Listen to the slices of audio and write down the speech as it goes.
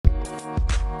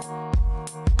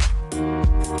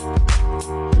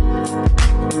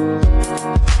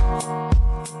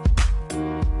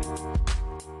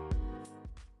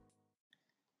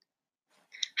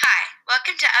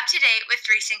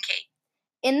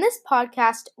In this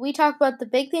podcast, we talk about the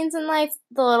big things in life,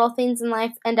 the little things in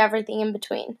life, and everything in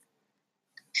between.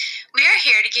 We are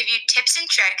here to give you tips and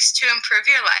tricks to improve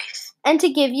your life. And to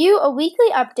give you a weekly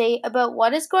update about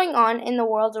what is going on in the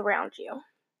world around you.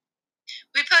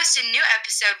 We post a new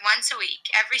episode once a week,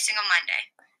 every single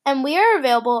Monday. And we are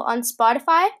available on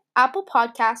Spotify, Apple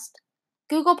Podcasts,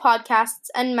 Google Podcasts,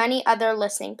 and many other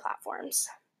listening platforms.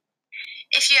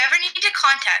 If you ever need to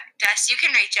contact us, you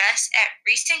can reach us at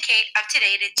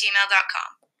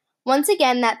reeseandkateuptodate@gmail.com. Once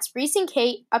again, that's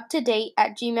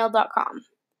reeseandkateuptodate@gmail.com.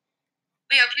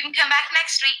 We hope you can come back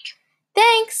next week.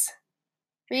 Thanks!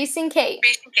 Reese and Kate.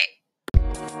 Reese and Kate.